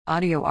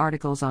Audio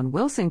articles on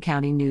Wilson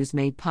County News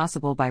made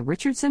possible by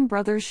Richardson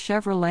Brothers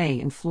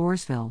Chevrolet in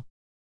Floresville.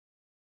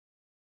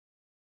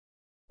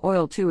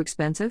 Oil too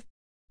expensive?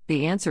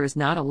 The answer is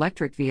not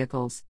electric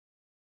vehicles.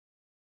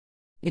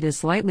 It is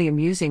slightly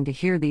amusing to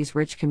hear these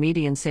rich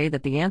comedians say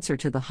that the answer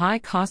to the high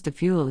cost of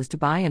fuel is to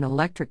buy an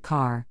electric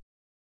car.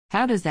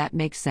 How does that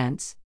make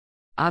sense?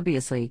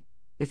 Obviously,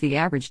 if the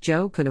average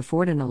Joe could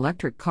afford an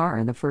electric car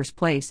in the first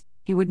place,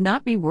 he would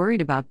not be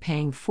worried about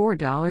paying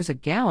 $4 a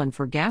gallon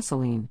for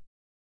gasoline.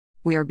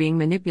 We are being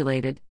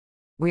manipulated.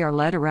 We are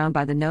led around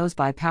by the nose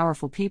by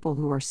powerful people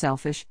who are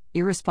selfish,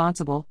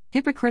 irresponsible,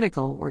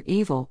 hypocritical, or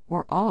evil,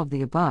 or all of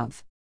the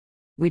above.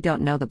 We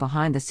don't know the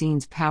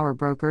behind-the-scenes power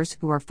brokers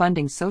who are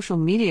funding social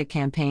media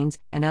campaigns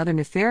and other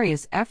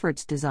nefarious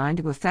efforts designed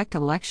to affect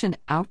election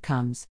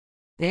outcomes.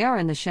 They are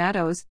in the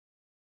shadows.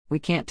 We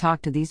can't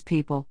talk to these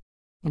people.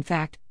 In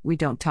fact, we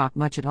don't talk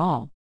much at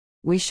all.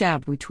 We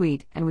shout, we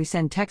tweet, and we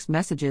send text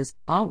messages,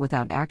 all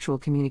without actual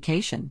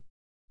communication.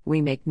 We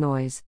make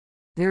noise.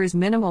 There is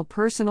minimal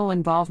personal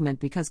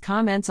involvement because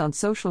comments on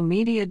social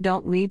media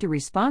don't lead to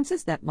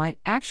responses that might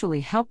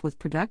actually help with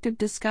productive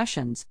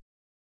discussions.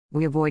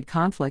 We avoid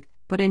conflict,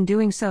 but in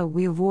doing so,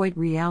 we avoid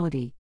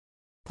reality.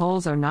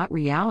 Polls are not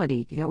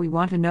reality, yet we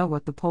want to know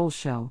what the polls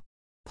show.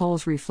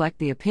 Polls reflect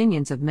the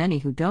opinions of many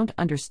who don't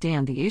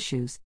understand the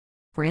issues.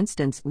 For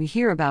instance, we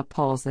hear about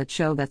polls that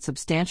show that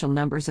substantial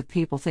numbers of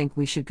people think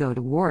we should go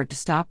to war to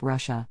stop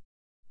Russia.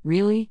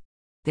 Really?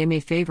 They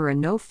may favor a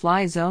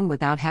no-fly zone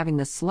without having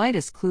the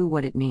slightest clue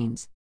what it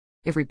means.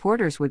 If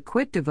reporters would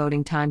quit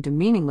devoting time to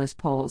meaningless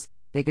polls,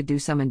 they could do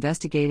some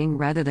investigating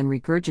rather than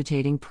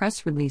regurgitating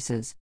press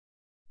releases.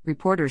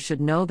 Reporters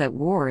should know that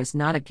war is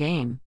not a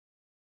game.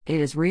 It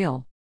is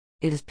real.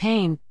 It is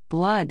pain,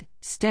 blood,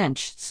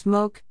 stench,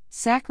 smoke,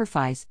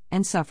 sacrifice,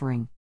 and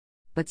suffering.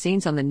 But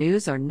scenes on the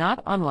news are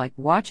not unlike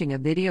watching a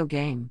video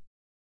game.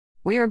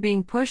 We are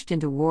being pushed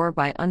into war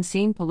by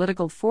unseen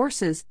political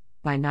forces,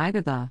 by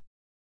neither the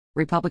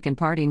Republican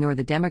Party nor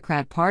the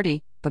Democrat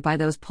Party, but by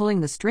those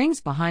pulling the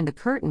strings behind the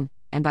curtain,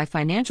 and by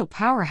financial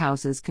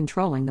powerhouses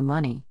controlling the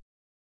money.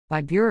 By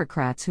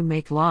bureaucrats who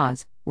make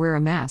laws: wear a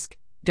mask,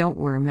 don't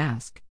wear a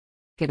mask.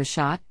 Get a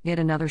shot, get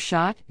another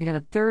shot, get a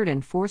third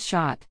and fourth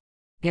shot.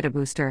 Get a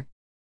booster.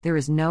 There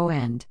is no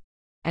end.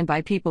 And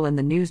by people in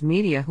the news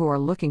media who are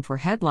looking for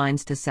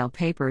headlines to sell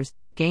papers,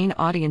 gain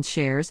audience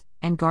shares,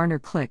 and garner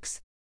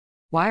clicks.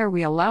 Why are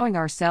we allowing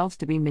ourselves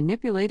to be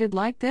manipulated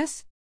like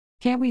this?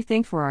 Can't we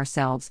think for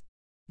ourselves?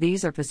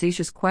 These are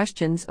facetious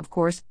questions, of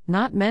course,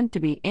 not meant to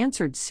be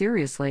answered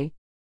seriously.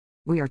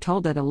 We are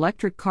told that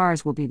electric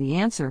cars will be the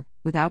answer,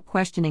 without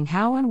questioning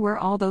how and where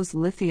all those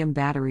lithium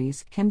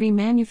batteries can be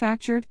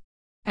manufactured.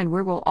 And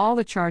where will all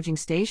the charging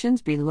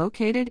stations be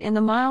located in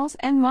the miles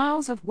and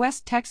miles of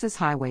West Texas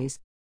highways?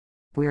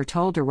 We are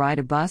told to ride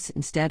a bus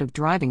instead of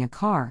driving a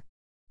car.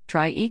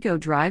 Try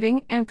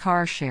eco-driving and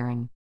car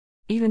sharing.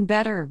 Even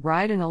better,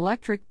 ride an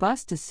electric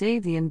bus to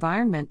save the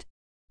environment.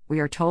 We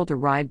are told to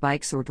ride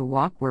bikes or to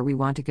walk where we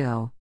want to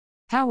go.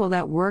 How will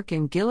that work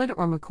in Gillett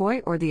or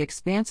McCoy or the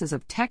expanses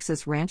of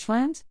Texas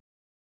ranchlands?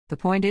 The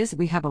point is,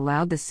 we have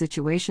allowed this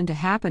situation to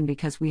happen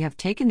because we have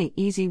taken the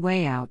easy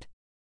way out.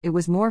 It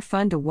was more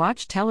fun to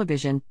watch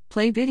television,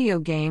 play video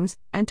games,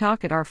 and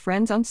talk at our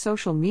friends on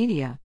social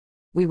media.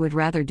 We would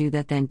rather do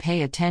that than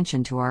pay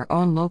attention to our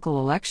own local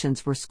elections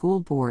for school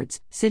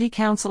boards, city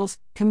councils,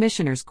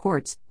 commissioners'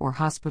 courts, or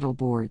hospital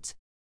boards.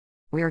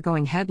 We are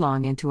going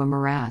headlong into a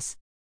morass.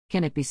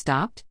 Can it be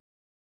stopped?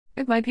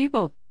 If my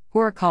people, who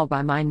are called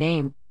by my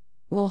name,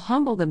 will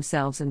humble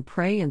themselves and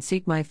pray and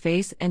seek my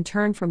face and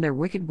turn from their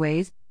wicked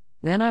ways,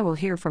 then I will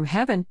hear from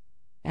heaven,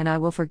 and I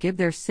will forgive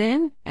their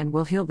sin and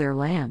will heal their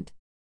land.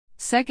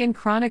 2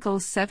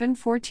 Chronicles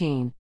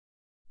 7:14.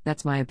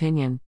 That's my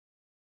opinion.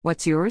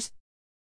 What's yours?